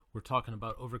We're talking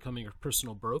about overcoming your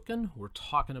personal broken. We're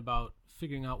talking about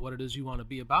figuring out what it is you want to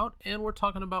be about. And we're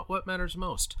talking about what matters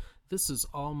most. This is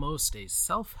almost a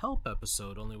self-help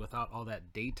episode, only without all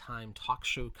that daytime talk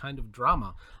show kind of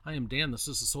drama. I am Dan. This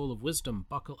is the Soul of Wisdom.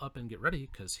 Buckle up and get ready,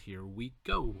 because here we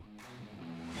go.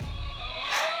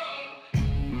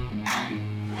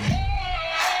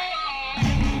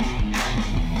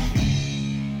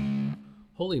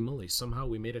 Holy moly, somehow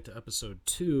we made it to episode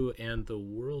 2 and the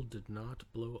world did not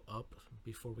blow up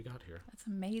before we got here. That's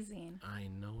amazing. I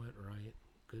know it, right?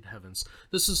 Good heavens.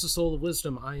 This is the Soul of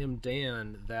Wisdom. I am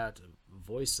Dan. That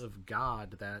voice of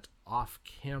God, that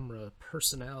off-camera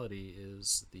personality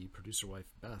is the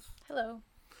producer-wife Beth. Hello.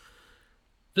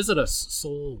 Visit us,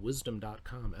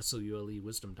 soulwisdom.com, S-O-U-L-E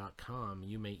wisdom.com.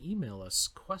 You may email us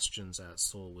questions at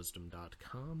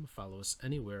soulwisdom.com. Follow us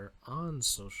anywhere on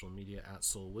social media at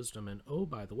soulwisdom. And oh,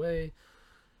 by the way,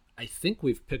 I think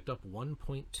we've picked up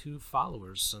 1.2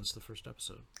 followers since the first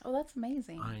episode. Oh, that's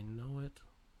amazing. I know it.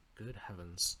 Good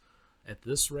heavens. At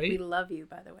this rate... We love you,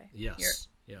 by the way. Yes.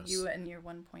 You and your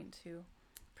 1.2%.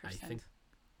 I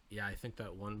think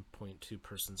that 1.2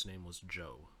 person's name was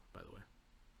Joe, by the way.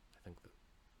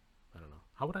 I don't know.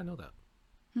 How would I know that?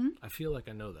 I feel like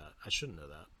I know that. I shouldn't know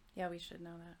that. Yeah, we should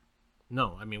know that.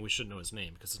 No, I mean, we should know his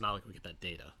name because it's not like we get that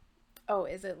data. Oh,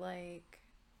 is it like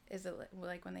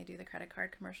when they do the credit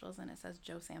card commercials and it says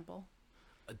Joe Sample?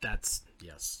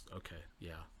 Yes. Okay.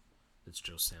 Yeah. It's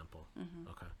Joe Sample. Mm-hmm.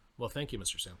 Okay. Well, thank you,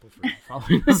 Mr. Sample, for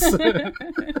following us.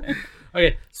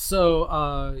 Okay.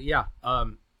 So,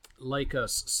 like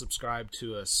us, subscribe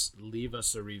to us, leave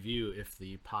us a review if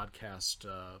the podcast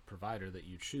provider that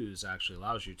you choose actually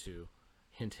allows you to.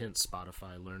 Hint, hint,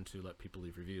 Spotify, learn to let people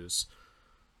leave reviews.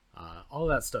 All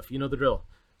that stuff. You know the drill.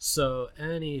 So,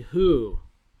 anywho,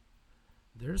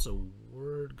 there's a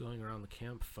word going around the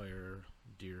campfire,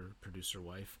 dear producer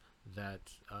wife,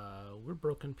 that we're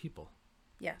broken people.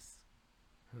 Yes.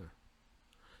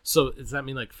 So does that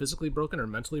mean like physically broken or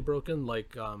mentally broken?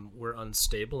 Like we're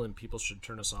unstable and people should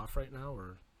turn us off right now?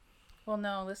 Or well,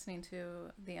 no, listening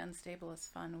to the unstable is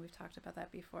fun. We've talked about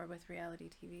that before with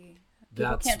reality TV.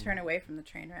 People can't turn away from the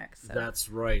train wrecks. So that's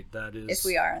right. That is. If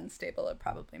we are unstable, it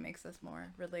probably makes us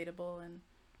more relatable and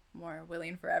more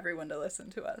willing for everyone to listen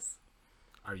to us.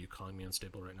 Are you calling me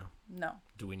unstable right now? No.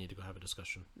 Do we need to go have a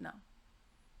discussion? No.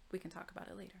 We can talk about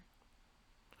it later.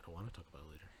 I don't want to talk about it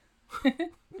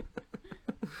later.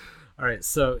 All right,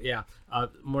 so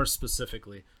more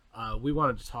specifically, we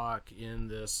wanted to talk in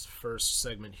this first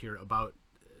segment here about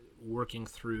working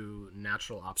through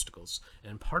natural obstacles.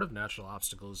 And part of natural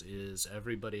obstacles is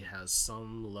everybody has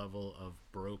some level of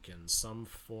broken, some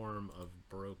form of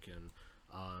broken.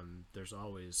 There's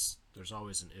always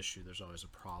an issue, there's always a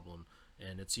problem,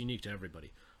 and it's unique to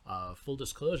everybody. Full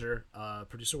disclosure,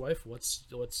 producer wife, what's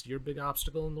your big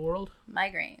obstacle in the world?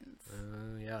 Migraines.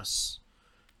 Yes.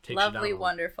 Lovely,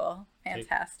 wonderful,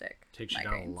 fantastic. Takes you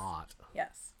down a lot.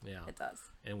 Yes. Yeah. It does.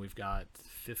 And we've got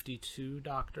 52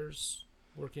 doctors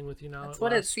working with you now. That's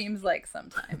what it seems like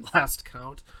sometimes. Last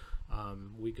count.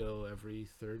 We go every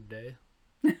third day,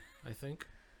 I think.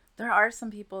 There are some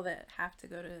people that have to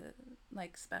go to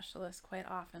like specialists quite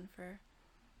often for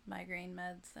migraine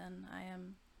meds,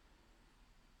 and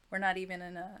we're not even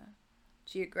in a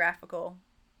geographical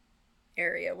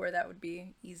area where that would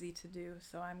be easy to do,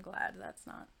 so I'm glad that's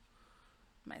not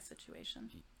my situation.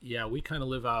 Yeah, we kind of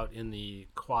live out in the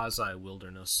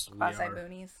quasi-wilderness.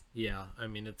 Quasi-boonies? Yeah, I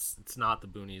mean, it's not the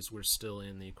boonies. We're still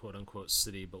in the quote-unquote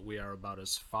city, but we are about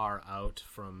as far out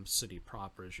from city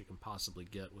proper as you can possibly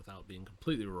get without being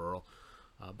completely rural.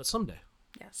 But someday.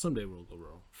 Yes. Someday we'll go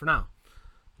rural. For now,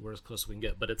 we're as close as we can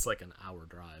get, but it's like an hour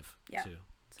drive to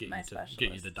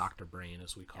get you to Dr. Brain,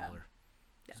 as we call her.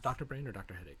 Yes. Is Dr. Brain or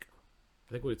Dr. Headache?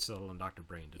 I think we'd settled on Dr.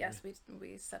 Brain, didn't we? Yes,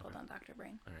 we settled on Dr.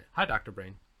 Brain. All right. Hi, Dr.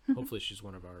 Brain. Hopefully she's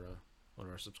one of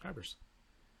our subscribers.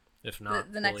 If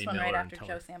not, the next one right after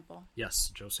Joe Sample.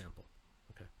 Yes, Joe Sample.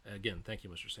 Okay. Again, thank you,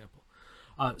 Mr. Sample.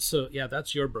 So yeah,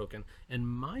 that's your broken, and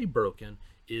my broken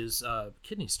is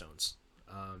kidney stones.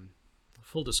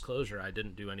 Full disclosure, I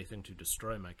didn't do anything to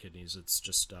destroy my kidneys. It's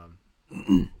just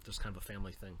just kind of a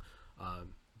family thing.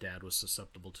 Dad was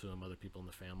susceptible to them, other people in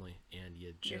the family, and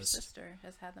you just... Your sister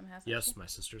has had them, hasn't she? Yes, my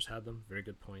sister's had them. Very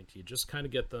good point. You just kind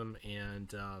of get them,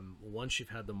 and once you've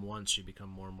had them once, you become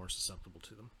more and more susceptible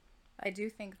to them. I do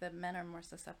think that men are more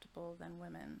susceptible than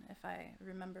women. If I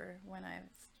remember when I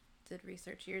did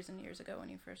research years and years ago when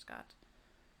you first got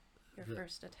your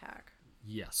first attack.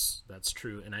 Yes, that's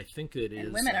true, and I think it is...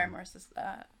 And women are more...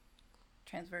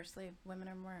 transversely, women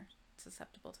are more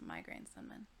susceptible to migraines than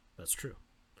men. That's true.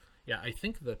 Yeah, I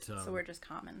think that... so we're just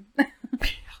common. Yeah.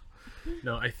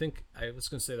 No, I was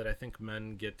going to say that I think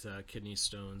men get kidney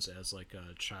stones as like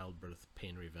a childbirth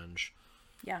pain revenge.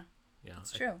 Yeah. Yeah,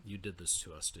 It's true. You did this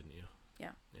to us, didn't you?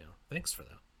 Yeah. Yeah. Thanks for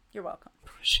that. You're welcome.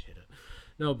 Appreciate it.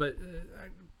 No, but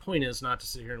point is not to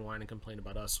sit here and whine and complain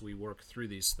about us. We work through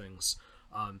these things,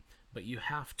 but you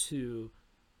have to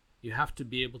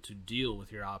be able to deal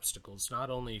with your obstacles, not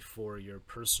only for your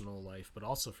personal life but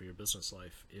also for your business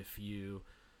life. If you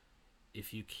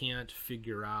can't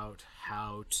figure out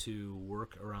how to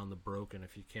work around the broken,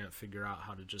 if you can't figure out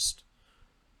how to just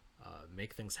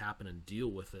make things happen and deal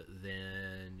with it,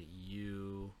 then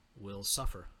you will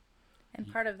suffer. And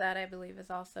part of that, I believe, is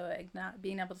also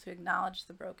being able to acknowledge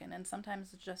the broken. And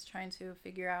sometimes just trying to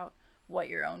figure out what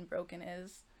your own broken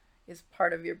is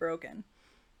part of your broken.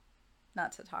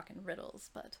 Not to talk in riddles,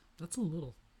 but... That's a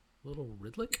little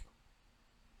riddlick?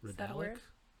 Is that a word?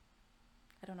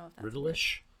 I don't know if that's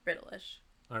riddlish? Riddlish.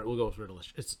 All right, we'll go with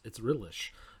riddlish. It's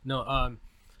riddlish. No,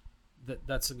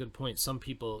 that's a good point. Some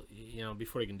people,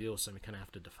 before you can deal with something, you kind of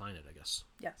have to define it, I guess.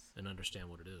 Yes. And understand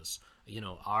what it is.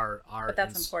 Our But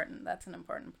that's important. That's an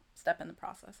important step in the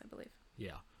process, I believe.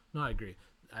 Yeah. No, I agree.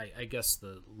 I guess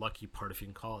the lucky part, if you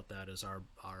can call it that, is our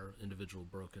individual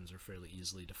brokens are fairly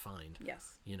easily defined.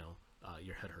 Yes.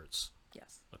 Your head hurts.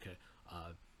 Yes. Okay.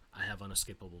 I have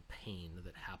unescapable pain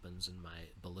that happens in my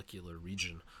bellicular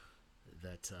region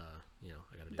that,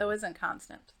 I got to do. Though isn't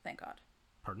constant, thank God.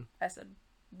 Pardon? I said,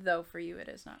 though for you it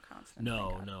is not constant.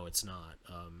 No, it's not.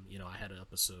 I had an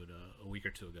episode a week or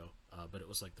two ago, but it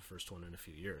was like the first one in a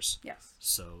few years. Yes.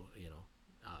 So,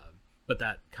 but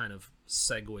that kind of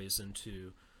segues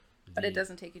into... But it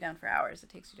doesn't take you down for hours. It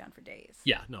takes you down for days.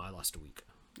 Yeah, no, I lost a week.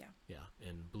 Yeah. Yeah,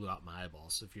 and blew out my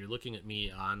eyeballs. If you're looking at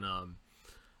me on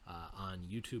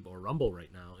YouTube or Rumble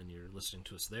right now and you're listening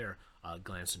to us there,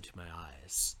 glance into my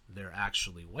eyes. They're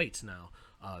actually white now.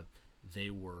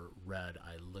 They were red.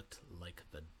 I looked like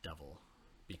the devil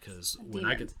because when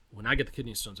I get the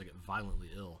kidney stones, I get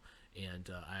violently ill, and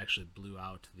I actually blew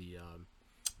out the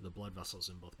blood vessels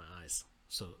in both my eyes.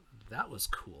 So that was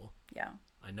cool. Yeah.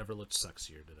 I never looked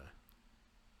sexier, did I?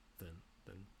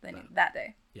 Than that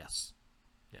day. Yes.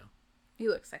 Yeah.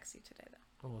 You look sexy today,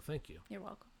 though. Oh, well, thank you. You're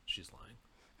welcome. She's lying.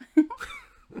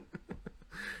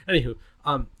 Anywho,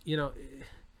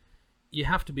 you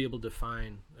have to be able to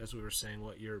define, as we were saying,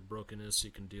 what your broken is so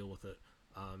you can deal with it.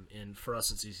 And for us,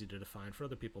 it's easy to define. For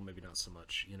other people, maybe not so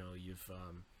much.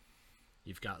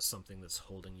 You've got something that's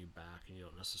holding you back, and you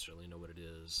don't necessarily know what it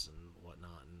is and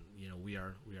whatnot. And we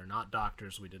are not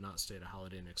doctors. We did not stay at a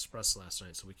Holiday Inn Express last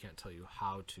night, so we can't tell you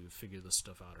how to figure this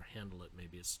stuff out or handle it.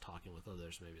 Maybe it's talking with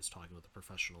others. Maybe it's talking with a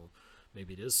professional.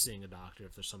 Maybe it is seeing a doctor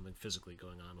if there's something physically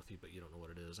going on with you, but you don't know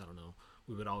what it is. I don't know.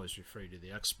 We would always refer you to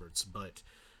the experts, but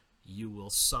you will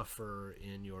suffer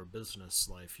in your business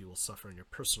life. You will suffer in your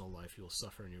personal life. You will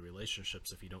suffer in your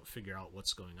relationships if you don't figure out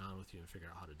what's going on with you and figure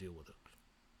out how to deal with it.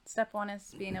 Step one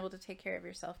is being able to take care of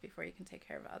yourself before you can take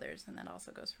care of others, and that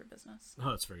also goes for business.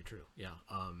 Oh, that's very true. Yeah.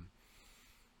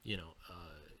 You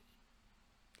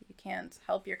can't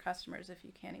help your customers if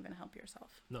you can't even help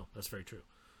yourself. No, that's very true.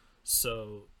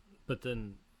 So, but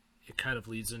then it kind of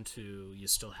leads into you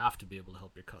still have to be able to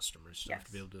help your customers. You still have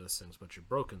to be able to do those things, but you're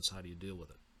broken, so how do you deal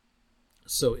with it?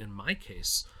 So in my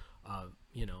case,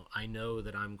 I know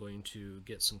that I'm going to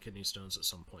get some kidney stones at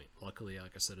some point. Luckily,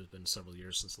 like I said, it's been several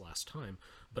years since the last time,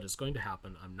 but it's going to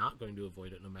happen. I'm not going to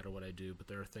avoid it no matter what I do, but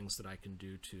there are things that I can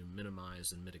do to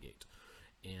minimize and mitigate.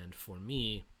 And for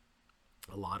me,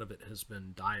 a lot of it has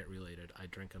been diet related. I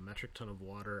drink a metric ton of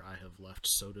water. I have left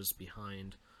sodas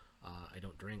behind. I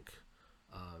don't drink.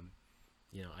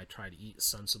 I try to eat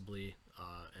sensibly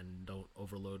and don't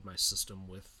overload my system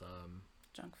with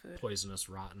junk food, poisonous,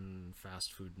 rotten,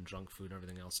 fast food and junk food and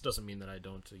everything else. It doesn't mean that I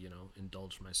don't,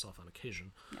 indulge myself on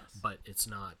occasion, but it's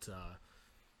not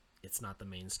the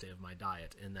mainstay of my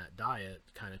diet. And that diet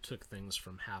kind of took things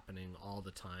from happening all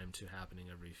the time to happening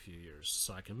every few years,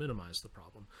 so I can minimize the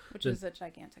problem. Which is a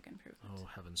gigantic improvement. Oh,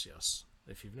 heavens, yes.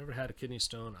 If you've never had a kidney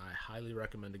stone, I highly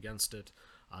recommend against it.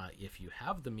 If you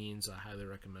have the means, I highly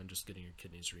recommend just getting your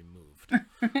kidneys removed.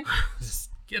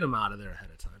 Just get them out of there ahead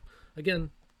of time. Again,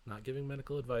 not giving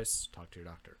medical advice. Talk to your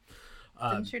doctor.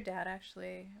 Didn't your dad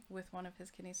actually, with one of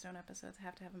his kidney stone episodes,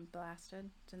 have to have him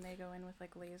blasted? Didn't they go in with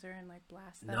like laser and like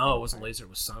blast that? No, it wasn't laser. It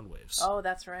was sound waves. Oh,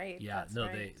 that's right. Yeah, that's no,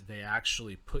 right. they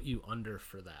actually put you under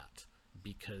for that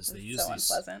because they use so these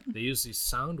unpleasant. they use these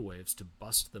sound waves to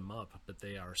bust them up, but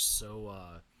they are so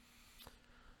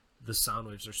the sound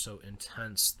waves are so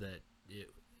intense that it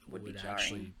would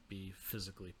actually be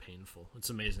physically painful.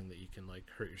 It's amazing that you can like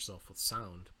hurt yourself with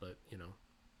sound, but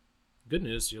good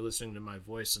news, you're listening to my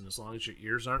voice, and as long as your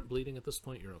ears aren't bleeding at this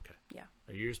point, you're okay. Yeah.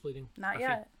 Are your ears bleeding? Not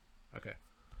yet. Okay.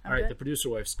 I'm All right. good. The producer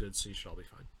wife's good, so you should all be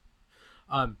fine.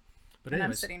 But And I'm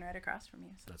anyways, sitting right across from you.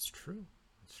 So. that's true.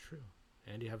 That's true.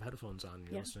 And you have headphones on.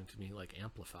 You're listening to me like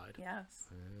amplified. Yes.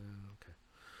 Okay.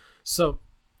 So.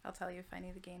 I'll tell you if I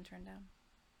need the gain turned down.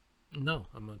 No,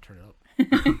 I'm gonna turn it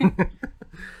up.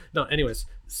 No. Anyways,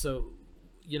 so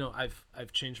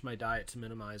I've changed my diet to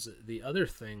minimize it. The other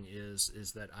thing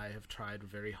is that I have tried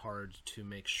very hard to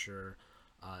make sure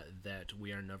that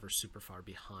we are never super far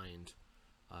behind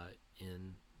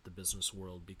in the business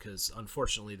world, because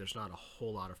unfortunately there's not a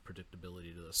whole lot of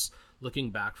predictability to this.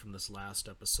 Looking back from this last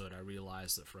episode, I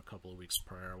realized that for a couple of weeks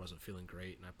prior I wasn't feeling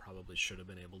great, and I probably should have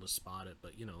been able to spot it.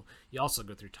 But you also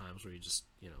go through times where you just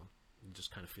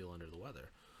kind of feel under the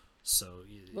weather. So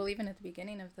well, even at the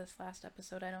beginning of this last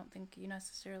episode, I don't think you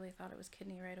necessarily thought it was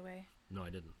kidney right away. No,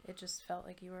 I didn't. It just felt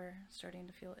like you were starting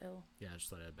to feel ill. Yeah, I just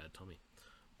thought I had bad tummy.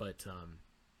 But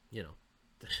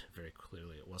very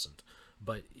clearly it wasn't.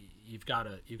 But you've got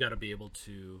to be able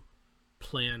to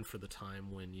plan for the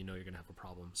time when you're going to have a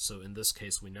problem. So in this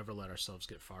case, we never let ourselves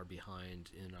get far behind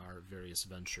in our various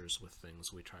ventures with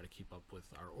things. We try to keep up with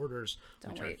our orders.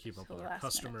 We try to keep up with our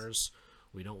customers.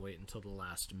 We don't wait until the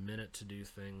last minute to do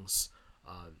things,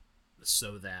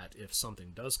 so that if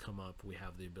something does come up, we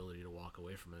have the ability to walk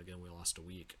away from it. Again, we lost a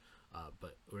week,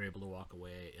 but we were able to walk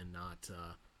away and not...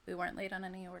 we weren't late on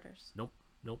any orders.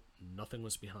 Nope, nothing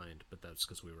was behind, but that's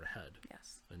because we were ahead.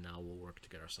 Yes. And now we'll work to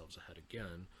get ourselves ahead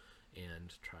again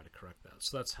and try to correct that.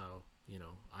 So that's how,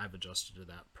 I've adjusted to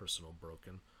that personal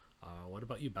broken. What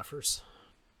about you, Beffers?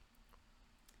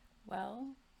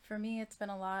 Well, for me, it's been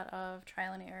a lot of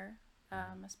trial and error,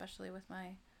 especially with my,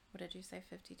 what did you say,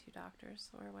 52 doctors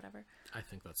or whatever? I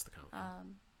think that's the count.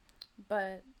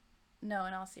 But no,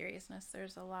 in all seriousness,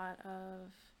 there's a lot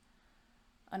of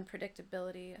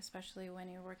unpredictability, especially when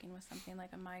you're working with something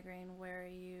like a migraine where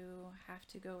you have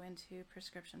to go into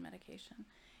prescription medication.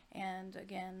 And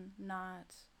again,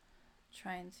 not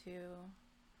trying to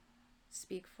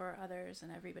speak for others,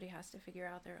 and everybody has to figure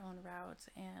out their own route.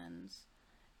 And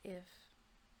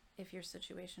if your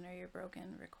situation or you're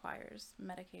broken requires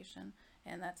medication,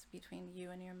 and that's between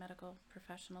you and your medical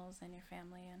professionals and your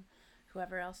family and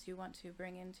whoever else you want to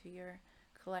bring into your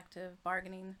collective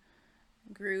bargaining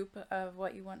group of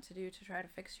what you want to do to try to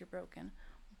fix your broken.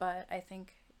 But I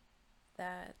think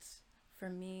that for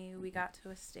me, we got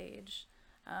to a stage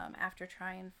after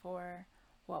trying for,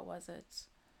 what was it,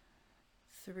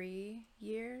 3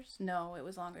 years? No, it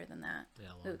was longer than that. Yeah,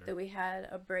 longer. That we had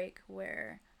a break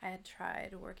where I had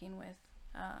tried working with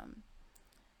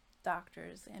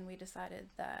doctors, and we decided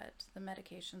that the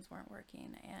medications weren't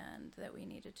working and that we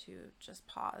needed to just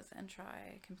pause and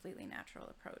try a completely natural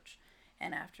approach.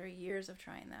 And after years of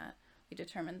trying that, we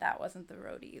determined that wasn't the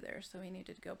road either. So we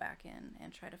needed to go back in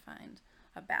and try to find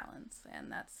a balance.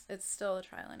 And it's still a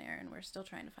trial and error, and we're still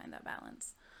trying to find that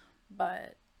balance.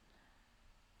 But,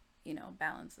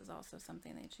 balance is also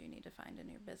something that you need to find in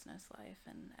your business life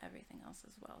and everything else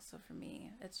as well. So for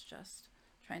me, it's just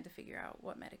trying to figure out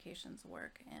what medications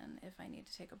work and if I need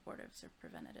to take abortives or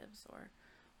preventatives or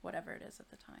whatever it is at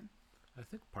the time. I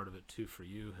think part of it too for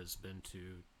you has been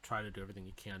to try to do everything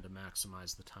you can to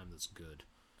maximize the time that's good.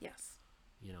 Yes.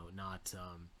 Not...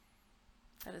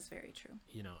 that is very true.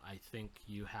 I think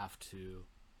you have to,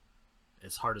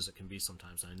 as hard as it can be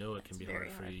sometimes, I know it can be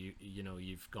hard for you.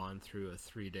 You've gone through a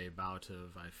 3-day bout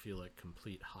of, I feel like,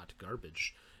 complete hot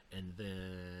garbage, and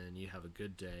then you have a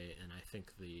good day, and I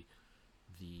think the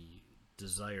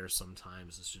desire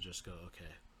sometimes is to just go,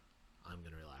 okay, I'm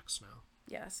going to relax now.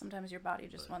 Yeah, sometimes your body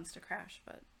just wants to crash,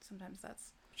 but sometimes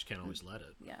that's... But you can't always let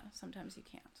it. Yeah, sometimes you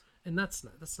can't. And that's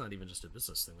not even just a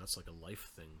business thing. That's like a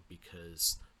life thing,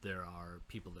 because there are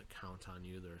people that count on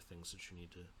you. There are things that you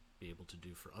need to be able to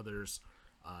do for others.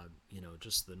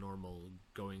 Just the normal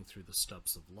going through the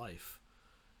steps of life.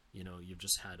 You've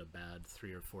just had a bad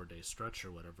 3 or 4 day stretch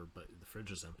or whatever, but the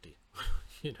fridge is empty.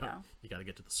 You got to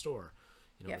get to the store.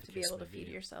 You have to be able to feed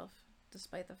yourself,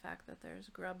 despite the fact that there's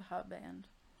Grubhub and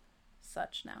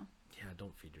such now. Yeah,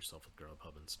 don't feed yourself with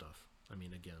Grubhub and stuff. I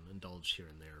mean, again, indulge here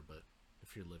and there, but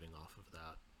if you're living off of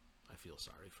that, I feel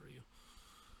sorry for you.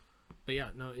 But yeah,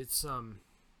 no, it's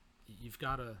you've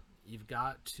got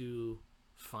to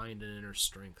find an inner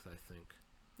strength, I think.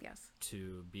 Yes.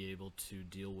 To be able to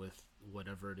deal with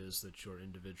whatever it is that your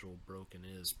individual broken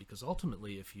is, because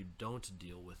ultimately, if you don't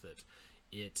deal with it,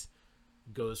 it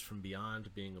goes from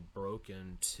beyond being a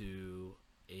broken to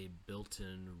a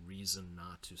built-in reason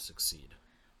not to succeed.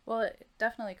 Well, it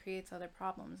definitely creates other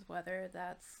problems, whether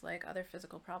that's like other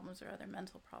physical problems or other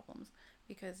mental problems,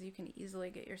 because you can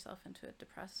easily get yourself into a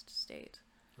depressed state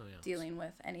dealing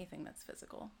with anything that's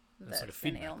physical. That's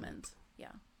like an ailment.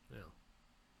 Yeah.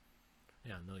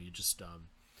 Yeah, no, you just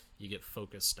you get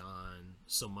focused on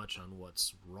so much on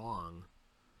what's wrong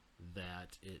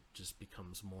that it just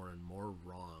becomes more and more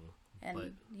wrong. And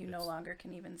But you no longer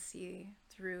can even see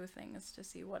through things to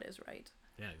see what is right.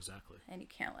 Yeah, exactly. And you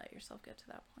can't let yourself get to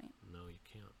that point. No, you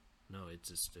can't. No, it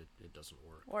just it doesn't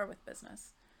work. Or with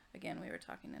business. Again, we were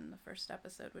talking in the first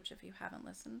episode, which if you haven't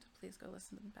listened, please go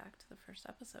listen back to the first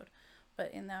episode.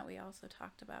 But in that, we also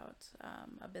talked about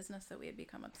a business that we had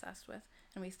become obsessed with,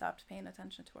 and we stopped paying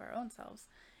attention to our own selves.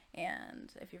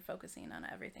 And if you're focusing on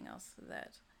everything else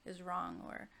that is wrong,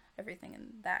 or everything in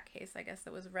that case, I guess,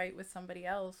 that was right with somebody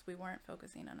else, we weren't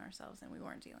focusing on ourselves and we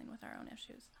weren't dealing with our own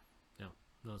issues. Yeah,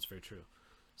 no, that's very true.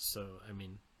 So, I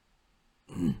mean,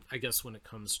 I guess when it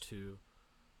comes to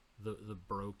the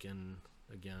broken,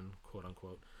 again, quote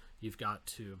unquote, you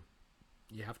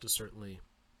have to certainly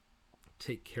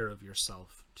take care of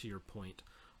yourself, to your point.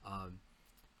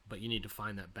 But you need to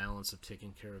find that balance of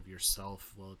taking care of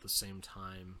yourself while at the same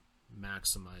time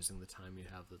maximizing the time you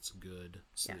have that's good,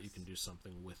 so that you can do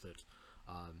something with it.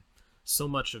 So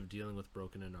much of dealing with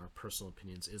broken, in our personal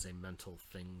opinions, is a mental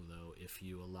thing, though. If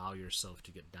you allow yourself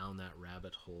to get down that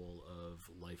rabbit hole of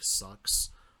life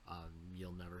sucks,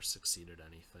 you'll never succeed at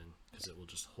anything, because it will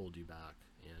just hold you back.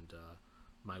 And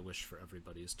my wish for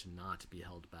everybody is to not be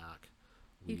held back.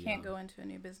 You can't go into a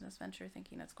new business venture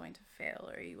thinking it's going to fail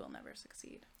or you will never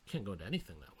succeed. You can't go into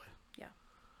anything that way. Yeah.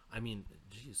 I mean,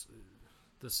 geez,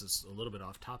 this is a little bit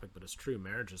off topic, but it's true.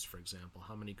 Marriages, for example,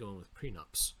 how many go in with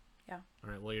prenups? Yeah. All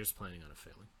right, well, you're just planning on it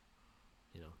failing.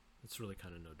 You know, it's really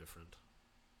kind of no different,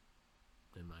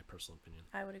 in my personal opinion.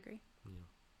 I would agree.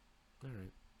 Yeah. All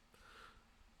right.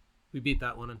 We beat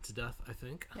that one to death, I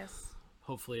think. Yes.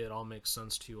 Hopefully it all makes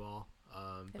sense to you all.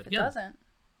 If it doesn't,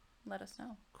 let us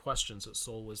know. Questions at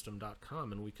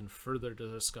soulwisdom.com, and we can further the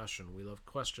discussion. We love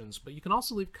questions, but you can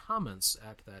also leave comments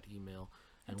at that email.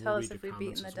 And tell us if we've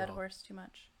beaten the dead horse too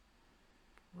much.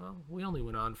 Well, we only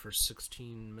went on for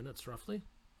 16 minutes, roughly.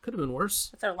 Could have been worse.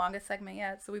 It's our longest segment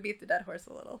yet, so we beat the dead horse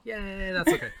a little. Yay,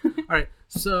 that's okay. All right,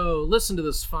 so listen to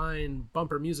this fine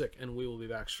bumper music, and we will be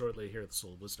back shortly here at the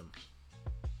Soul of Wisdom.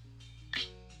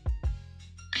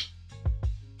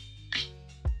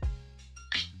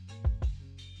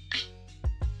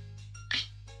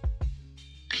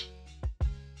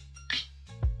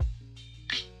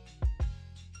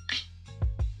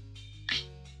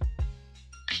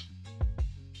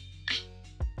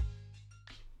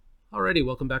 Alrighty,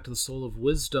 welcome back to the Soul of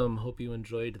Wisdom. Hope you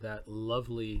enjoyed that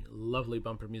lovely, lovely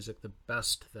bumper music, the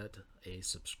best that a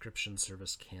subscription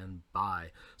service can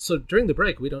buy. So during the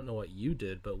break, we don't know what you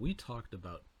did, but we talked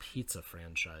about pizza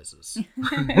franchises.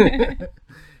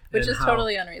 Which is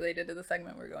totally unrelated to the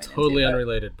segment we're going into. Totally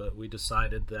unrelated, but we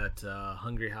decided that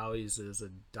Hungry Howie's is a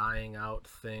dying out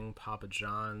thing. Papa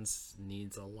John's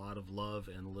needs a lot of love,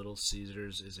 and Little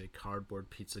Caesars is a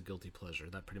cardboard pizza guilty pleasure.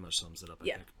 That pretty much sums it up, I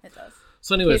think. Yeah, it does.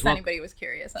 So anyways, in case anybody was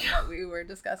curious on what we were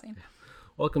discussing.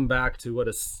 Welcome back to what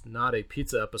is not a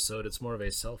pizza episode. It's more of a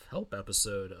self-help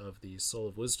episode of the Soul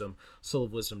of Wisdom.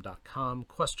 soulofwisdom.com.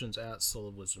 Questions at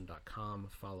soulofwisdom.com.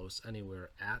 Follow us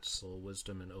anywhere at Soul of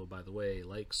Wisdom. And oh, by the way,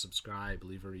 like, subscribe,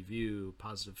 leave a review,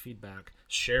 positive feedback,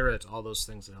 share it, all those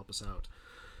things that help us out.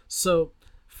 So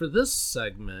for this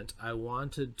segment, I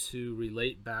wanted to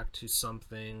relate back to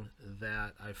something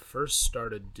that I first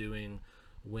started doing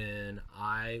when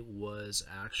I was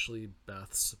actually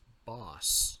Beth's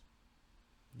boss.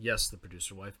 Yes, the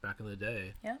producer-wife back in the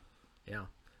day. Yeah. Yeah.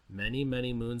 Many,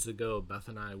 many moons ago, Beth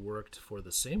and I worked for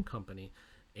the same company,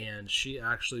 and she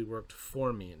actually worked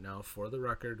for me. Now, for the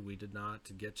record, we did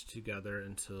not get together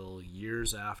until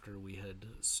years after we had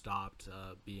stopped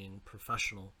being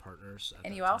professional partners.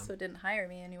 And you also didn't hire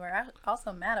me, and you were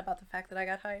also mad about the fact that I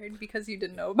got hired because you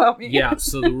didn't know about me. Yeah,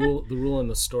 so the rule in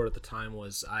the store at the time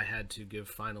was I had to give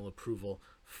final approval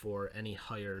for any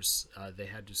hires. They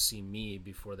had to see me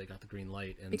before they got the green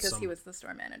light. And because he was the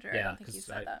store manager. Yeah, I don't think you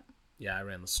said that. Yeah, I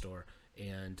ran the store.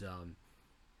 And,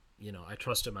 I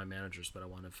trusted my managers, but I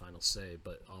wanted final say.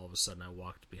 But all of a sudden I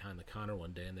walked behind the counter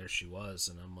one day and there she was.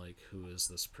 And I'm like, who is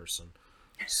this person?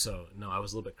 So, no, I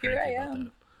was a little bit cranky about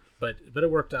that. But it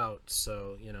worked out.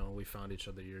 So, we found each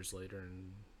other years later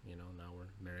and, now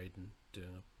we're married and doing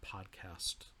a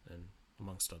podcast and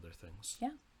amongst other things.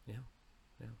 Yeah. Yeah.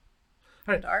 Yeah.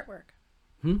 All right. And artwork.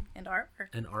 And artwork.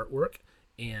 And artwork,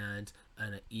 and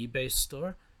an eBay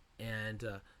store, and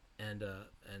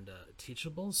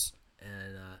teachables,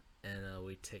 and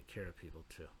we take care of people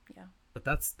too. Yeah. But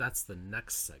that's the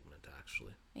next segment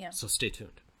actually. Yeah. So stay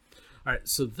tuned. All right.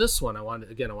 So this one I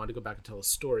wanted to go back and tell a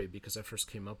story because I first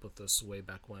came up with this way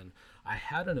back when. I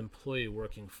had an employee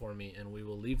working for me, and we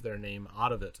will leave their name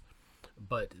out of it.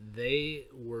 but they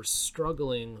were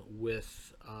struggling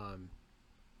with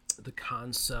the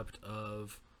concept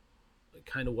of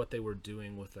kind of what they were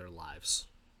doing with their lives.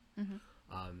 Mm-hmm.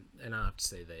 And I don't have to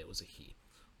say they, it was a he.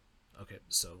 Okay,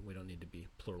 so we don't need to be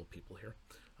plural people here.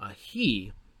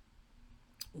 He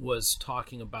was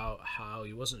talking about how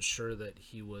he wasn't sure that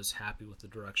he was happy with the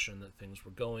direction that things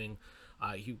were going.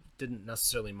 He didn't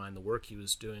necessarily mind the work he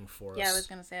was doing for us. Yeah, I was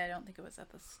going to say, I don't think it was at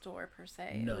the store per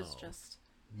se. No. It was just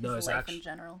No, his life in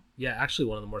general. Yeah, actually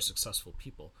one of the more successful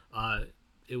people.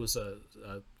 It was a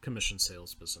commission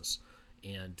sales business.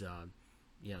 And,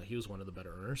 he was one of the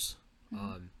better earners.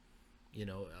 Mm-hmm.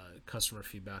 Customer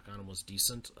feedback on him was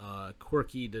decent.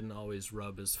 Quirky, didn't always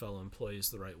rub his fellow employees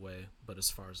the right way, but as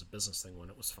far as a business thing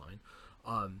went, it was fine.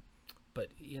 But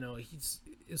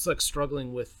it's like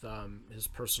struggling with his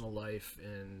personal life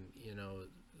and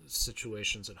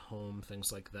situations at home,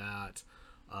 things like that.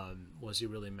 Was he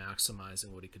really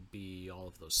maximizing what he could be? All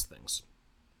of those things.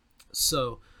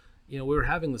 So, we were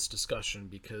having this discussion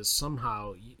because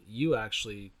somehow you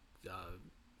actually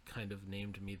kind of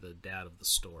named me the dad of the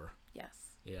store. Yes.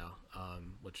 Yeah,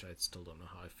 which I still don't know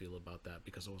how I feel about that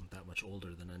because I wasn't that much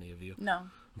older than any of you. No.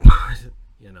 But,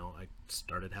 I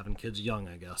started having kids young,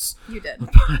 I guess. You did.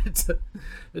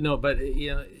 But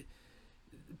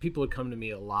people would come to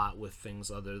me a lot with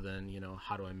things other than,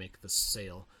 how do I make this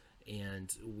sale?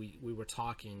 And we were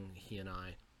talking, he and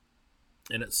I,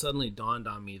 and it suddenly dawned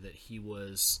on me that he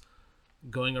was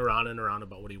going around and around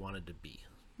about what he wanted to be.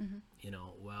 Mm-hmm.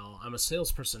 Well, I'm a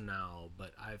salesperson now,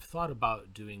 but I've thought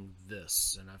about doing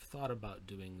this and I've thought about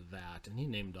doing that. And he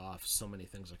named off so many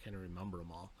things, I can't remember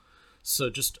them all. So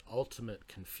just ultimate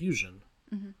confusion,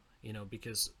 mm-hmm.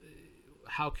 Because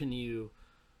how can you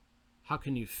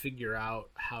figure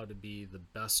out how to be the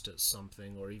best at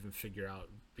something or even figure out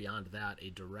beyond that a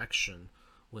direction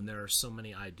when there are so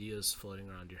many ideas floating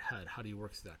around your head? How do you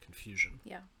work through that confusion?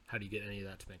 Yeah. How do you get any of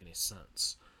that to make any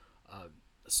sense?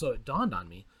 So it dawned on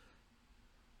me.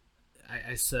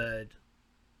 I said,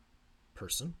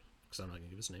 person, because I'm not going to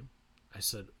give his name. I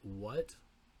said, what?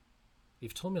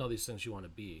 You've told me all these things you want to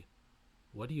be.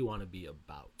 What do you want to be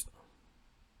about?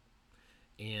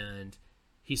 And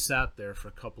he sat there for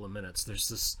a couple of minutes. There's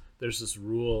this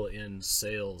rule in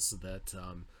sales that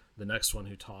the next one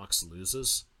who talks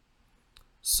loses.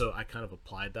 So I kind of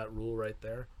applied that rule right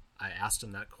there. I asked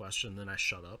him that question, then I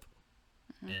shut up.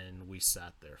 Mm-hmm. And we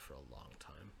sat there for a long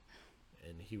time.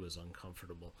 And he was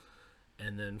uncomfortable.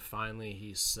 And then finally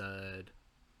he said,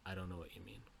 I don't know what you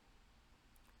mean.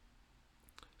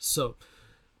 So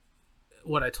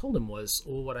what I told him was,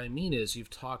 well, what I mean is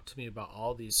you've talked to me about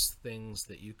all these things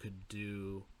that you could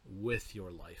do with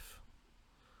your life.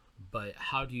 But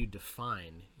how do you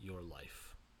define your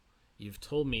life? You've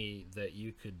told me that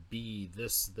you could be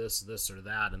this, or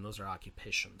that, and those are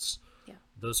occupations. Yeah.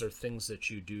 Those are things that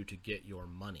you do to get your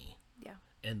money. Yeah.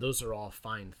 And those are all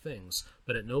fine things.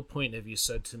 But at no point have you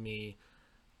said to me,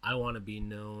 I want to be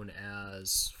known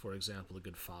as, for example, a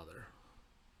good father.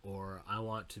 Or I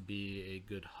want to be a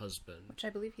good husband. Which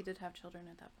I believe he did have children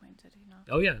at that point, did he not?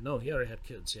 Oh, yeah. No, he already had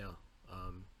kids, yeah.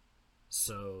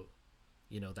 So,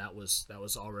 that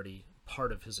was already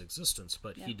part of his existence.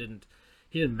 But he didn't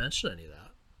mention any of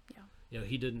that. Yeah.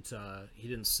 He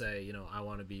didn't say, I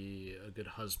want to be a good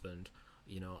husband.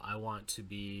 I want to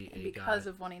be and a because guy.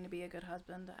 of wanting to be a good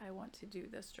husband, I want to do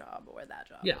this job or that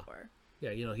job. Yeah. Or...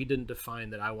 Yeah, he didn't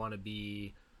define that I want to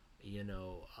be,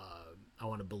 I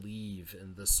want to believe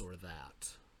in this or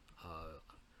that.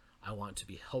 I want to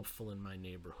be helpful in my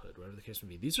neighborhood, whatever the case may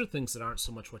be. These are things that aren't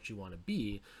so much what you want to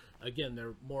be. Again,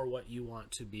 they're more what you want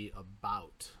to be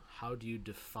about. How do you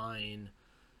define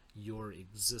your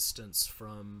existence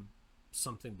from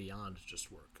something beyond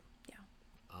just work?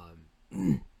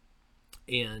 Yeah.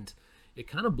 And it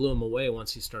kind of blew him away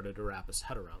once he started to wrap his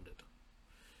head around it.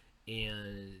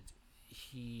 And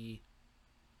he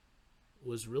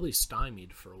was really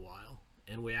stymied for a while.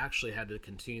 And we actually had to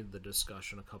continue the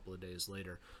discussion a couple of days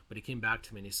later. But he came back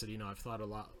to me and he said, I've thought a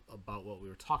lot about what we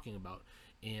were talking about.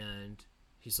 And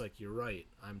he's like, you're right.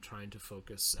 I'm trying to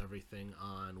focus everything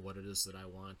on what it is that I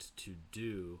want to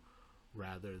do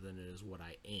rather than it is what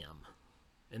I am.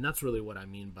 And that's really what I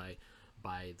mean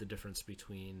by the difference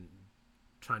between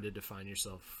trying to define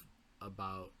yourself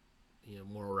about,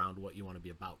 more around what you want to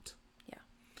be about. Yeah.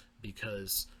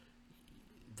 Because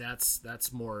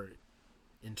that's more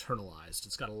internalized.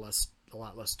 It's got a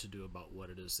lot less to do about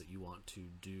what it is that you want to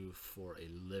do for a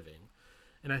living.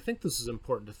 And I think this is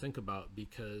important to think about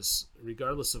because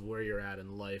regardless of where you're at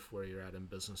in life, where you're at in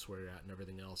business, where you're at and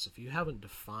everything else, if you haven't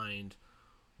defined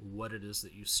what it is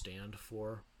that you stand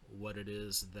for, what it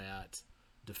is that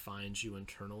defines you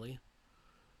internally,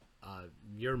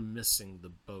 you're missing the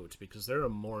boat, because there are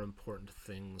more important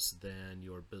things than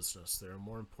your business. There are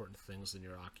more important things than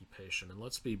your occupation. And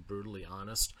let's be brutally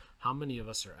honest, how many of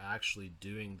us are actually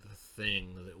doing the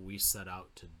thing that we set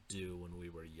out to do when we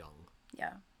were young?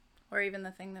 Yeah. Or even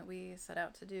the thing that we set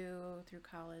out to do through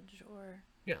college or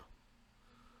Yeah.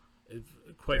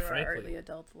 Quite through frankly, our early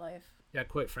adult life. yeah,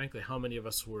 quite frankly, how many of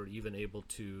us were even able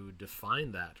to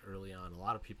define that early on? A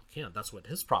lot of people can't. That's what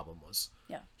his problem was.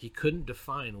 Yeah. He couldn't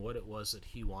define what it was that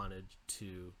he wanted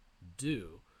to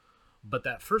do. But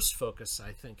that first focus,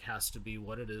 I think, has to be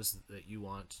what it is that you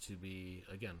want to be.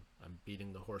 Again, I'm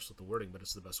beating the horse with the wording, but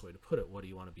it's the best way to put it. What do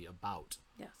you want to be about?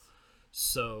 Yes.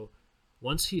 So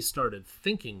once he started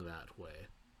thinking that way,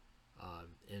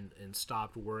 and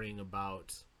stopped worrying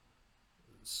about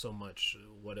so much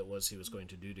what it was he was going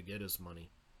to do to get his money,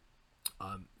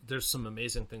 there's some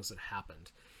amazing things that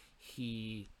happened.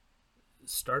 He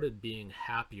started being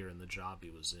happier in the job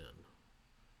he was in.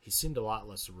 He seemed a lot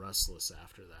less restless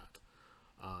after that.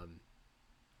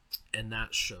 And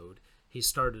that showed. He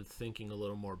started thinking a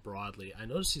little more broadly. I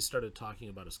noticed he started talking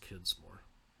about his kids more.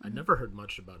 I never heard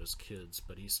much about his kids,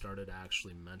 but he started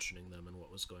actually mentioning them and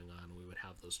what was going on. We would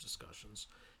have those discussions.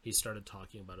 He started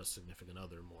talking about a significant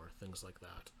other more, things like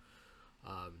that.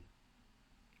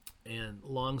 And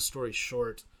long story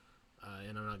short,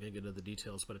 and I'm not going to get into the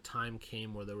details, but a time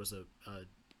came where there was a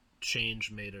change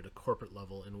made at a corporate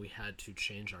level, and we had to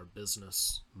change our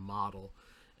business model.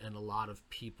 And a lot of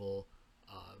people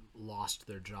lost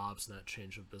their jobs in that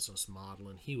change of business model,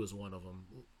 and he was one of them.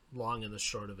 Long and the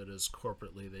short of it is,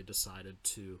 corporately, they decided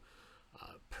to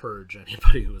purge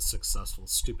anybody who was successful.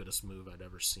 Stupidest move I'd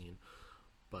ever seen,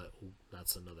 but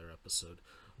that's another episode.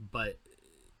 But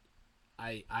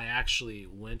I actually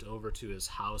went over to his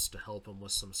house to help him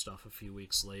with some stuff a few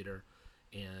weeks later,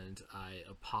 and I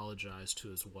apologized to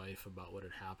his wife about what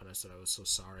had happened. I said I was so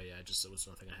sorry. It was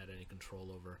nothing I had any control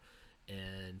over.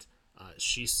 And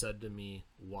she said to me,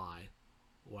 why?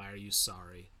 Why are you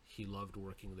sorry? He loved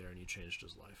working there and you changed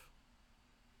his life.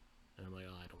 And I'm like,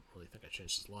 oh, I don't really think I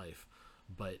changed his life.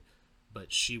 But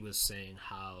she was saying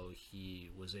how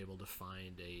he was able to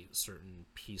find a certain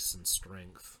peace and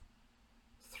strength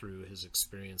through his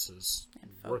experiences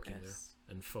working there,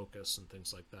 and focus and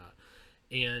things like that.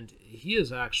 And he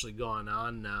has actually gone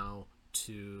on now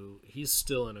he's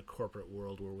still in a corporate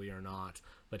world where we are not,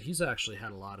 but he's actually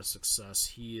had a lot of success.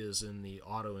 He is in the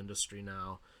auto industry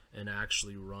now and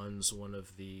actually runs one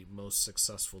of the most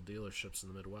successful dealerships in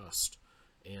the Midwest.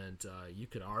 And you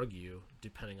could argue,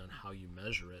 depending on how you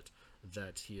measure it,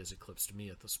 that he has eclipsed me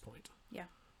at this point. Yeah.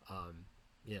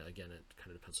 Yeah, again, it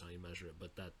kind of depends on how you measure it,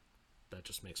 but that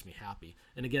just makes me happy.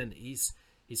 And again, he's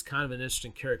kind of an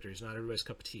interesting character. He's not everybody's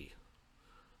cup of tea.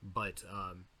 But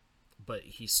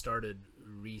he started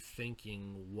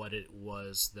rethinking what it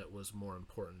was that was more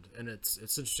important. And it's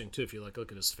interesting too, if you look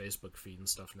at his Facebook feed and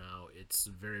stuff now, it's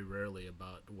very rarely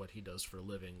about what he does for a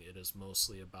living. It is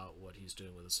mostly about what he's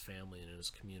doing with his family and in his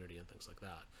community and things like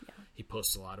that. Yeah. He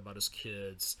posts a lot about his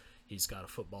kids. He's got a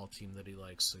football team that he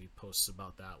likes, so he posts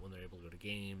about that when they're able to go to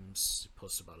games. He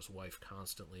posts about his wife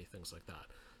constantly, things like that.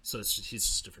 So he's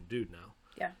just a different dude now.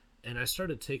 Yeah. And I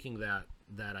started taking that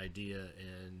idea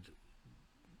and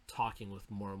talking with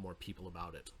more and more people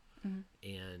about it. Mm-hmm.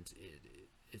 And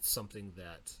it's something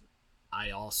that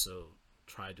I also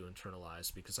tried to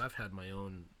internalize, because I've had my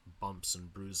own bumps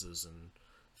and bruises and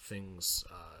things,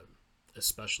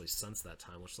 especially since that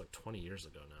time, which is like 20 years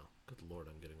ago now. Good Lord,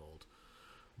 I'm getting old.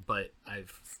 But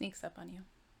sneaks up on you.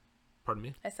 Pardon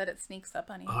me? I said it sneaks up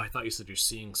on you. Oh, I thought you said you're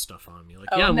seeing stuff on me. Like,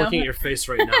 yeah, I'm looking at your face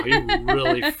right now. You're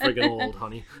really friggin' old,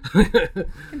 honey. I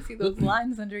can see those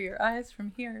lines under your eyes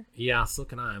from here. Yeah, so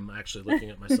can I. I'm actually looking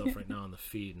at myself right now on the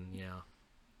feed, and yeah,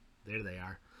 there they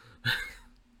are.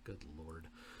 Good Lord.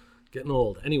 Getting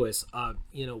old. Anyways, I've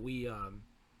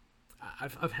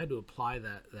had to apply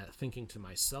that thinking to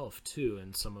myself, too,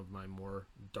 in some of my more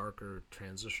darker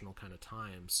transitional kind of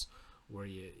times, where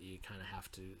you kind of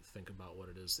have to think about what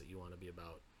it is that you want to be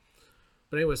about.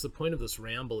 But anyways, the point of this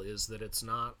ramble is that it's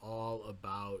not all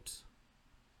about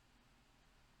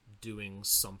doing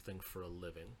something for a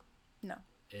living. No.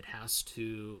 It has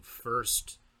to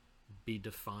first be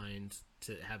defined,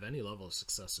 to have any level of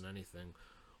success in anything,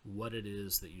 what it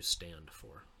is that you stand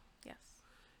for. Yes.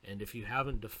 And if you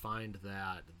haven't defined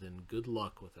that, then good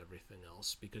luck with everything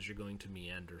else, because you're going to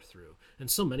meander through.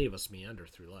 And so many of us meander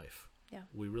through life. Yeah.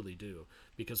 We really do,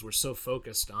 because we're so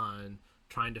focused on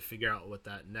trying to figure out what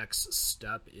that next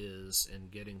step is and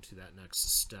getting to that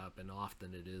next step, and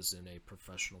often it is in a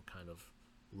professional kind of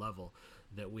level,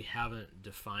 that we haven't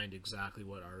defined exactly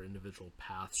what our individual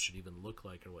path should even look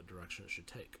like or what direction it should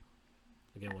take.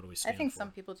 Again, what do we I stand think for?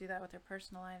 some people do that with their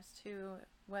personal lives too,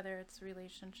 whether it's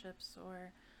relationships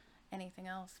or anything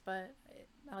else. But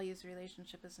I'll use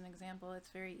relationship as an example. It's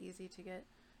very easy to get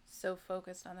so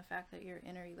focused on the fact that you're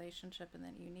in a relationship and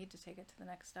that you need to take it to the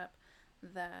next step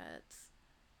that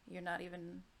you're not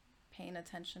even paying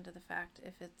attention to the fact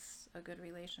if it's a good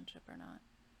relationship or not.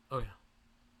 Oh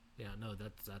yeah, no,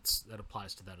 that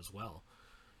applies to that as well,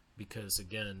 because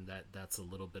again, that's a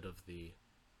little bit of the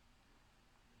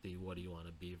what do you want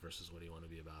to be versus what do you want to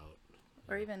be about.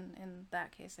 Or even in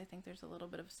that case, I think there's a little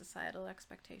bit of societal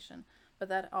expectation, but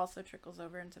that also trickles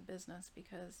over into business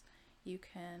because you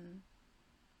can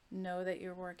know that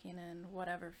you're working in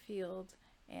whatever field,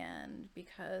 and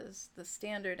because the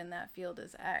standard in that field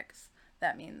is X,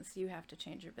 that means you have to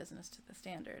change your business to the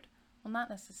standard. Well, not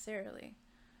necessarily,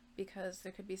 because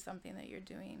there could be something that you're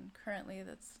doing currently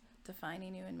that's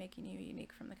defining you and making you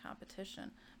unique from the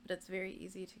competition, but it's very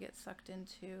easy to get sucked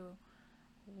into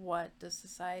what does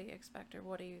society expect, or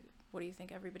what do you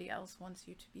think everybody else wants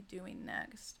you to be doing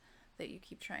next, that you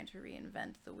keep trying to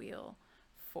reinvent the wheel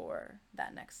for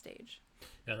that next stage.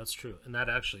 Yeah, that's true, and that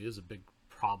actually is a big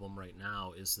problem right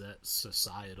now. Is that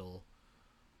societal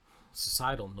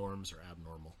norms are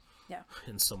abnormal. Yeah.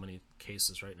 In so many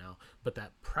cases right now, but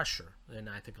that pressure, and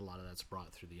I think a lot of that's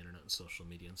brought through the internet and social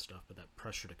media and stuff, but that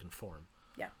pressure to conform,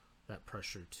 Yeah. that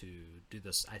pressure to do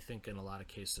this, I think in a lot of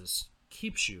cases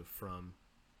keeps you from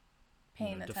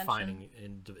Paying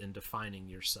attention. defining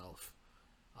yourself,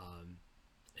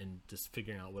 and just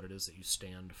figuring out what it is that you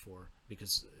stand for,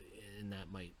 because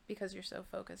because you're so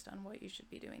focused on what you should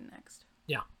be doing next.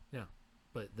 Yeah.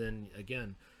 But then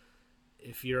again,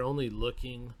 if you're only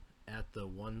looking at the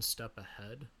one step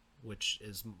ahead, which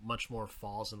is much more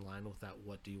falls in line with that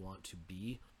what do you want to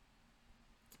be,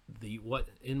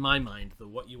 in my mind, the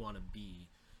what you want to be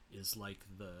is like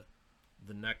the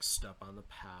next step on the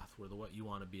path, where the what you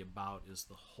want to be about is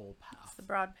the whole path. It's the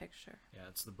broad picture. Yeah,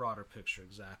 it's the broader picture,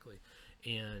 exactly.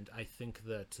 And I think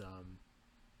that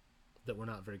that we're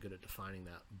not very good at defining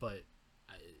that, but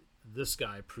this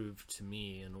guy proved to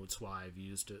me, and it's why I've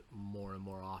used it more and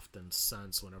more often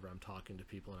since, whenever I'm talking to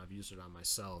people, and I've used it on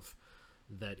myself,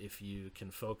 that if you can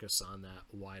focus on that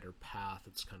wider path,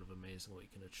 it's kind of amazing what you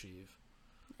can achieve.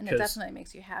 And it definitely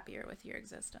makes you happier with your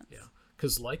existence. Yeah,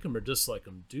 because like him or dislike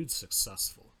him, dude's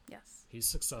successful. Yes. He's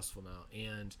successful now,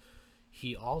 and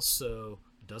he also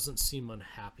doesn't seem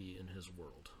unhappy in his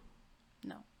world.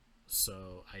 No.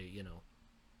 So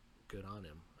good on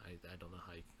him. I don't know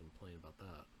how you can complain about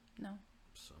that. No.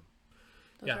 So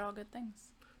those are all good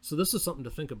things. So this is something to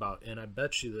think about, and I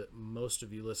bet you that most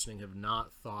of you listening have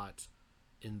not thought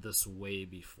in this way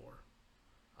before.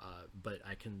 But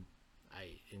I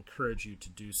encourage you to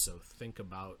do so. Think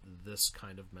about this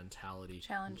kind of mentality.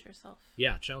 Challenge yourself.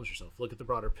 Yeah, challenge yourself. Look at the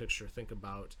broader picture. Think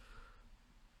about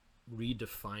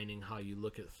redefining how you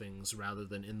look at things, rather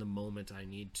than in the moment, I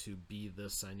need to be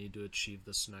this, I need to achieve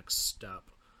this next step,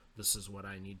 this is what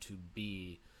I need to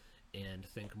be, and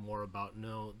think more about,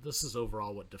 no, this is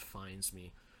overall what defines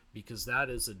me, because that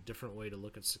is a different way to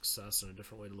look at success and a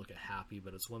different way to look at happy,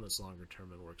 but it's one that's longer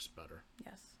term and works better.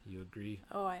 Yes. You agree,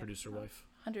 producer wife?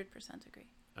 100% agree.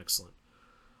 Excellent.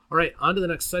 All right, on to the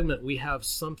next segment. We have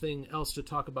something else to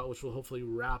talk about, which will hopefully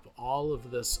wrap all of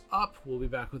this up. We'll be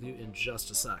back with you in just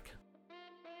a sec.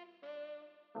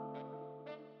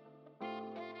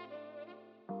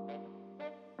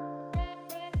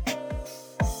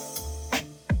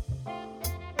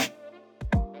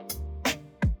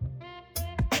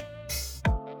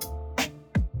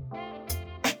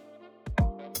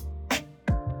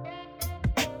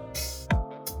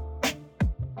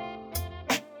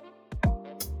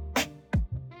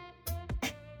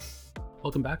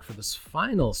 Welcome back for this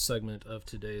final segment of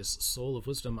today's Soul of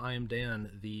Wisdom. I am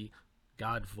Dan, the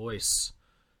God voice,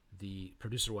 the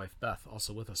producer wife Beth,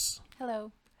 also with us.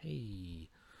 Hello. Hey.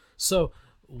 So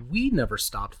we never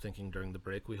stopped thinking during the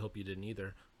break. We hope you didn't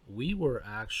either. We were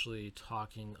actually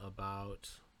talking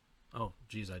about... Oh,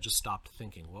 geez, I just stopped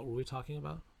thinking. What were we talking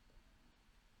about?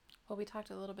 Well, we talked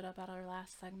a little bit about our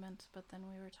last segment, but then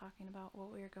we were talking about what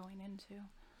we were going into.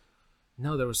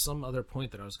 No, there was some other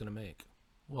point that I was going to make.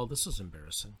 Well, this is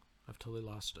embarrassing. I've totally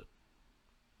lost it.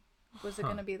 Was it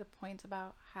going to be the point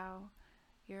about how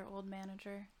your old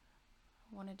manager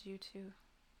wanted you to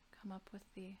come up with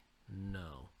the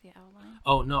outline?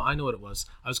 Oh, no, I know what it was.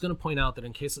 I was going to point out that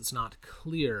in case it's not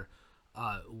clear,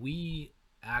 we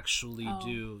actually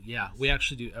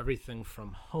do everything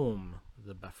from home,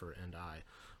 the Beffer and I.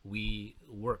 We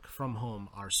work from home.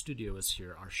 Our studio is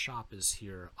here. Our shop is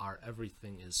here. Our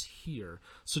everything is here.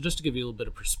 So just to give you a little bit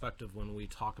of perspective when we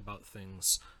talk about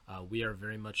things, we are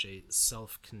very much a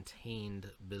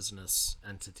self-contained business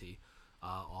entity,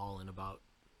 all in about,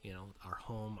 our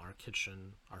home, our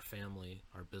kitchen, our family,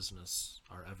 our business,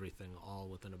 our everything, all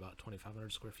within about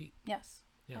 2,500 square feet. Yes.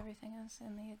 Yeah. Everything is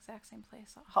in the exact same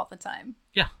place all the time.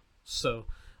 Yeah. So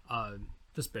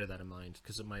just bear that in mind,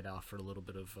 because it might offer a little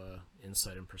bit of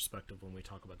insight and perspective when we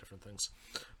talk about different things.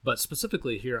 But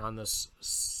specifically here on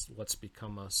this, what's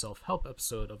become a self-help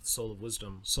episode of the Soul of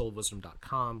Wisdom,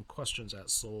 soulofwisdom.com, questions at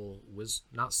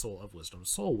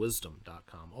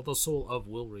soulwisdom.com, although Soul of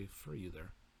will refer you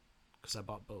there, because I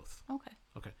bought both. Okay.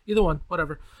 Either one,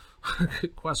 whatever.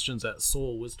 Questions at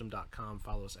soulwisdom.com.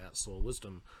 Follow us at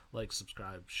soulwisdom. Like,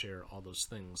 subscribe, share, all those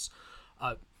things.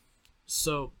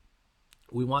 So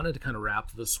we wanted to kind of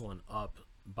wrap this one up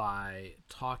by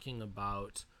talking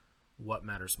about what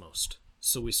matters most.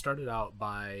 So we started out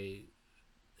by,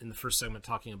 in the first segment,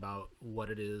 talking about what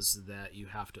it is that you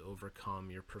have to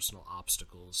overcome, your personal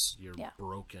obstacles, your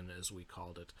broken, as we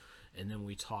called it. And then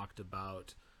we talked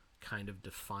about kind of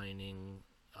defining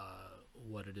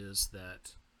what it is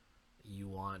that you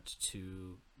want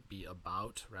to be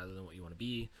about rather than what you want to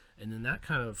be. And then that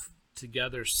kind of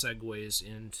together segues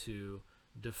into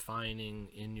defining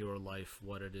in your life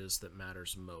what it is that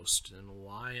matters most. And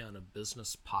why on a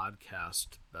business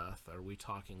podcast, Beth, are we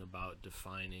talking about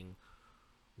defining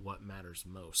what matters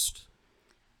most?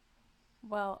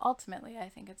 Well, ultimately, I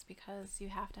think it's because you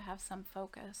have to have some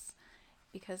focus.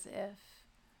 Because if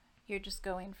you're just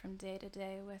going from day to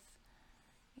day with,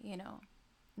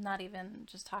 not even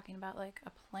just talking about like a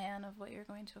plan of what you're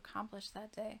going to accomplish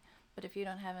that day, but if you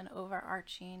don't have an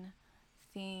overarching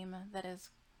theme that is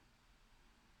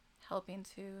helping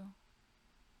to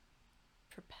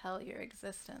propel your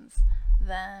existence,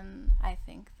 then I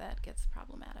think that gets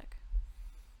problematic.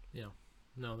 Yeah,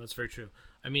 no, that's very true.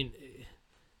 I mean,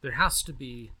 there has to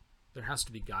be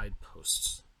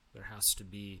guideposts. There has to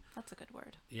be. That's a good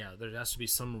word. Yeah, there has to be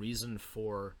some reason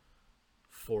for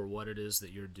what it is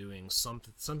that you're doing,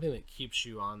 something that keeps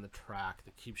you on the track,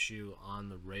 that keeps you on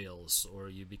the rails, or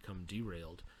you become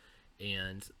derailed.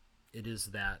 And it is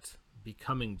that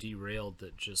becoming derailed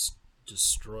that just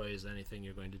destroys anything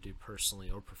you're going to do personally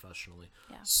or professionally.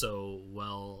 Yeah. So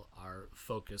while our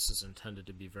focus is intended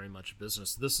to be very much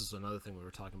business, this is another thing we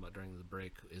were talking about during the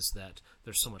break, is that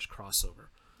there's so much crossover.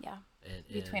 Yeah.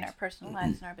 Between our personal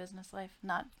lives and our business life,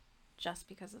 not just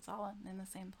because it's all in the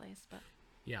same place, but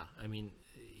yeah, I mean,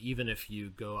 even if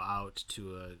you go out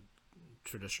to a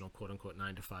traditional quote-unquote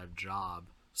 9-to-5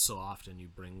 job, so often you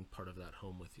bring part of that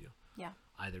home with you. Yeah.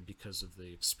 Either because of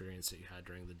the experience that you had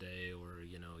during the day, or,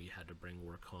 you had to bring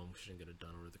work home because you didn't get it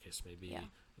done, or the case may be. Yeah.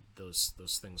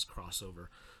 Those things cross over.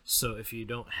 So if you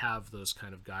don't have those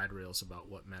kind of guide rails about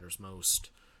what matters most,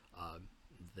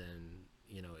 then,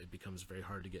 it becomes very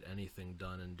hard to get anything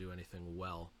done and do anything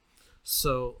well.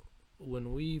 So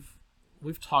when we've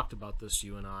talked about this,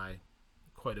 you and I,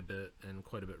 quite a bit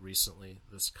recently,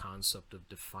 this concept of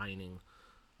defining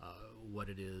what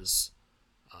it is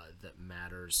that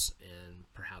matters, and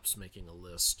perhaps making a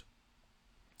list.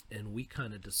 And we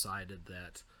kind of decided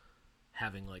that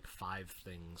having like 5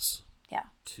 things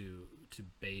to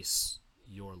base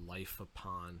your life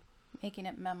upon, making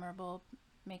it memorable,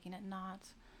 making it not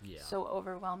so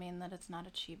overwhelming that it's not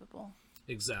achievable.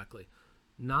 Exactly.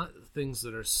 Not things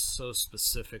that are so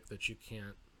specific that you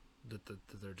can't, that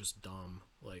they're just dumb,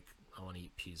 like I want to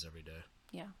eat peas every day.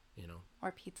 Yeah.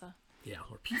 Or pizza. Yeah,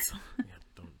 or pizza. Yeah,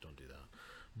 don't do that.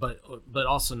 But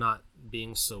also not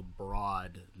being so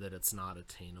broad that it's not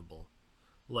attainable.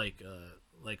 Like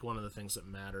one of the things that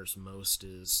matters most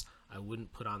is, I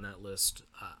wouldn't put on that list,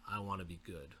 I want to be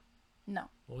good.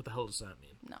 No. Well, what the hell does that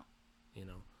mean? No.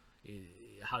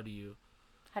 How do you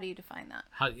define that?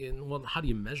 How do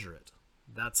you measure it?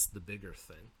 That's the bigger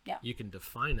thing. Yeah. You can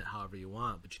define it however you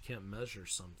want, but you can't measure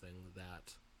something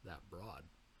that broad.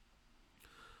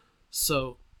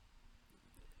 So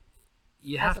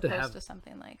you have to have, as opposed to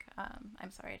something like,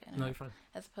 I'm sorry to interrupt. No, you're fine.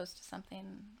 As opposed to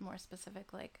something more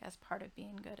specific, like as part of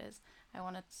being good, is I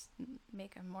want to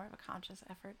make a more of a conscious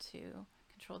effort to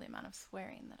control the amount of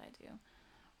swearing that I do,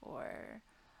 or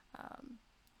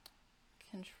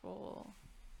control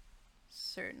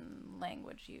certain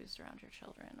language used around your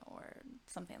children, or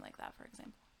something like that, for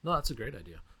example. No, that's a great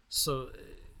idea. So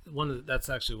that's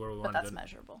actually where we want to go. But that's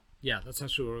measurable. Yeah, that's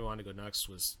actually where we want to go next,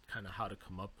 was kind of how to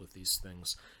come up with these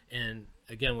things. And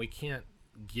again, we can't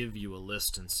give you a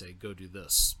list and say, go do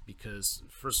this, because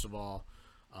first of all,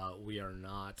 we are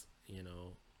not,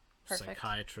 perfect.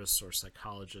 Psychiatrists or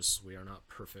psychologists. We are not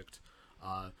perfect.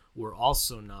 We're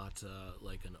also not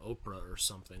like an Oprah or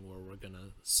something where we're going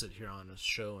to sit here on a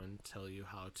show and tell you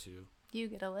how to. You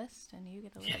get a list, and you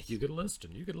get a list. Yeah, you get a list,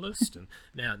 and you get a list. And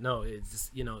now, no, it's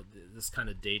just, this kind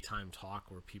of daytime talk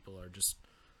where people are just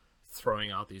throwing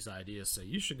out these ideas, say,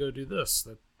 you should go do this.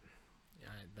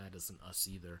 That isn't us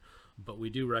either. But we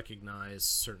do recognize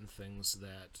certain things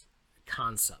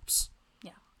concepts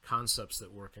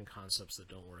that work and concepts that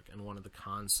don't work. And one of the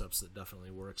concepts that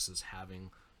definitely works is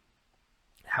having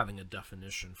a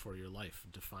definition for your life,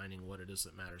 defining what it is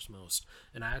that matters most.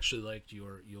 And I actually liked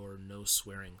your no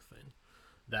swearing thing.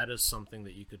 That is something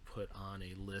that you could put on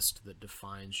a list that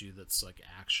defines you, that's like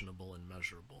actionable and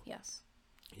measurable. Yes.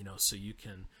 So you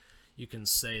can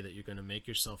say that you're going to make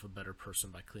yourself a better person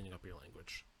by cleaning up your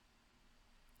language.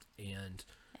 And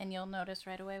you'll notice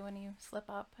right away when you slip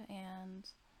up, and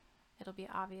it'll be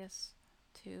obvious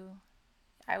to,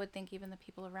 I would think, even the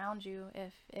people around you,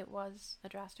 if it was a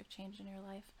drastic change in your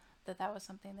life, that was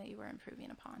something that you were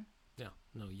improving upon. Yeah.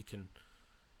 No, you can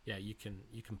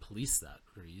police that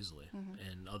very easily,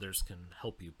 and others can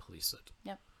help you police it.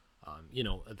 Yep.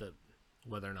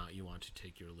 Whether or not you want to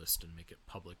take your list and make it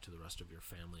public to the rest of your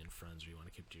family and friends, or you want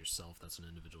to keep it to yourself, that's an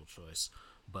individual choice.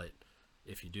 But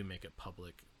if you do make it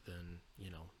public, then,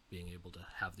 being able to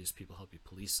have these people help you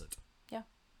police it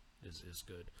is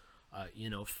good.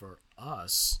 For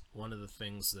us, one of the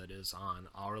things that is on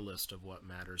our list of what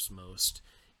matters most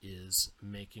is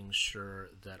making sure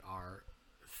that our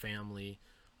family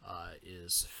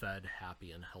is fed,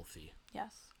 happy, and healthy.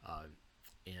 Yes.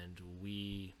 And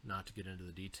we, not to get into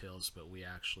the details, but we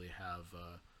actually have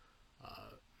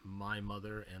my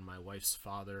mother and my wife's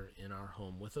father in our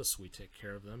home with us. We take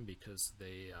care of them because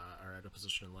they are at a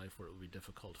position in life where it would be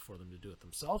difficult for them to do it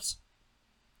themselves.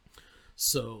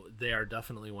 So they are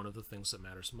definitely one of the things that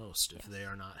matters most. If they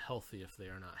are not healthy, if they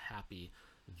are not happy,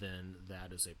 then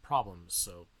that is a problem.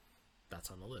 So that's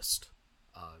on the list.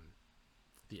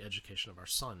 The education of our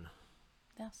son.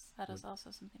 Yes, that is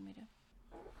also something we do.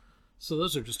 So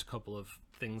those are just a couple of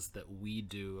things that we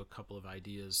do, a couple of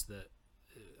ideas that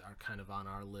are kind of on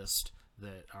our list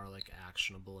that are like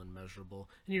actionable and measurable.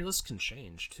 And your list can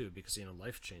change too, because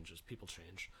life changes, people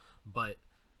change. But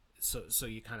so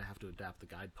you kind of have to adapt the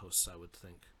guideposts, I would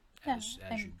think, as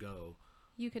you go.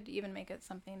 You could even make it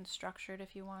something structured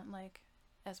if you want, like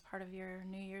as part of your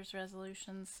New Year's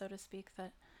resolutions, so to speak,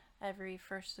 that every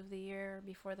first of the year,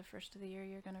 before the first of the year,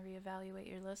 you're going to reevaluate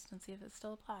your list and see if it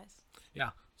still applies.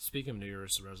 Yeah. Speaking of New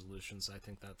Year's resolutions, I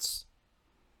think that's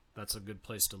a good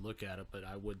place to look at it, but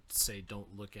I would say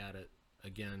don't look at it,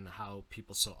 again, how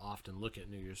people so often look at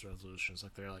New Year's resolutions.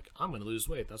 Like, they're like, I'm going to lose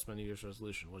weight. That's my New Year's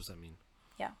resolution. What does that mean?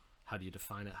 Yeah. How do you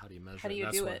define it? How do you measure it? How do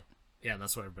you do it? Yeah,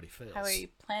 that's why everybody fails. How are you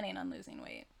planning on losing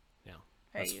weight? Yeah.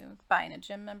 Are you buying a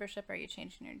gym membership? Are you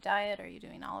changing your diet? Are you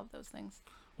doing all of those things?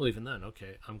 Well, even then,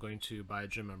 okay, I'm going to buy a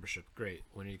gym membership. Great.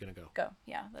 When are you going to go? Go,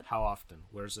 yeah. How often?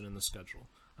 Where's it in the schedule?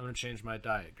 I'm going to change my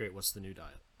diet. Great. What's the new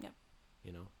diet? Yep.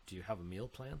 Do you have a meal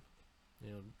plan?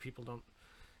 People don't.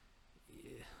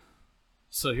 Yeah.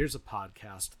 So here's a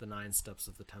podcast, The 9 Steps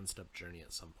of the 10-Step Journey,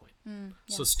 at some point. Yeah.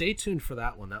 So stay tuned for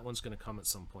that one. That one's going to come at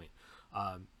some point,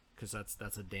 because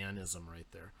that's a Danism right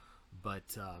there.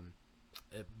 But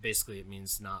it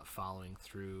means not following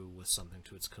through with something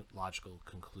to its logical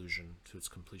conclusion, to its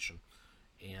completion.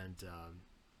 And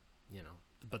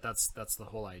but that's the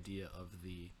whole idea of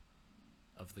the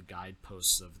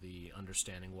guideposts, of the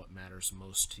understanding what matters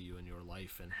most to you in your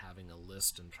life, and having a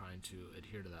list and trying to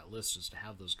adhere to that list, is to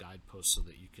have those guideposts so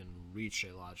that you can reach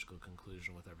a logical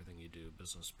conclusion with everything you do,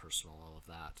 business, personal, all of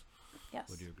that. Yes.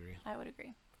 Would you agree? I would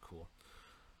agree. Cool.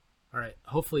 All right.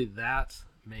 Hopefully that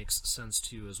makes sense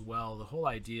to you as well. The whole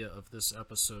idea of this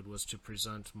episode was to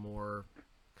present more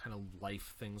kind of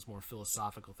life things, more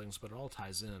philosophical things, but it all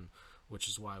ties in, which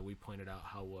is why we pointed out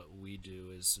how what we do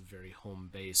is very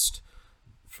home-based.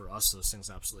 For us, those things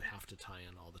absolutely have to tie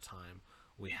in all the time.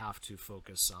 We have to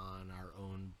focus on our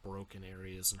own broken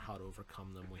areas and how to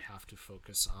overcome them. We have to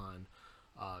focus on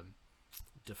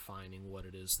defining what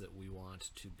it is that we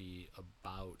want to be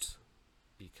about,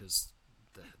 because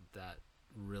that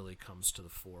really comes to the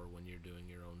fore when you're doing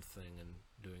your own thing and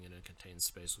doing it in a contained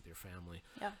space with your family.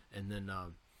 Yeah. And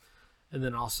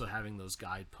then also having those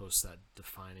guideposts that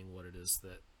defining what it is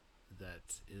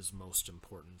that is most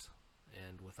important.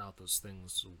 And without those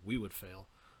things, we would fail.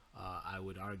 I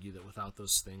would argue that without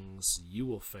those things, you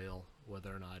will fail,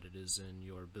 whether or not it is in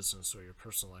your business or your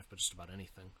personal life, but just about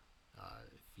anything.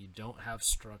 If you don't have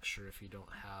structure, if you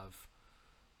don't have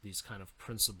these kind of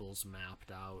principles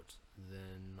mapped out,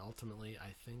 then ultimately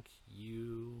I think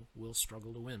you will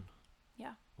struggle to win.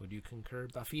 Yeah. Would you concur,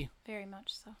 Buffy? Very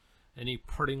much so. Any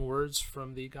parting words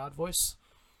from the God voice?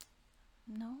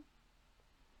 No.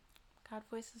 God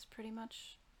voice has pretty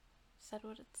much said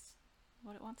what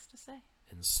it wants to say.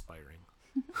 Inspiring.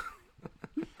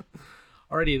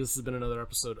 Alrighty, this has been another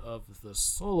episode of The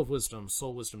Soul of Wisdom,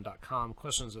 soulwisdom.com.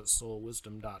 Questions at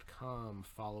soulwisdom.com.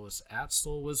 Follow us at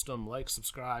Soul Wisdom. Like,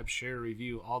 subscribe, share,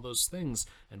 review, all those things,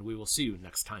 and we will see you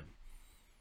next time.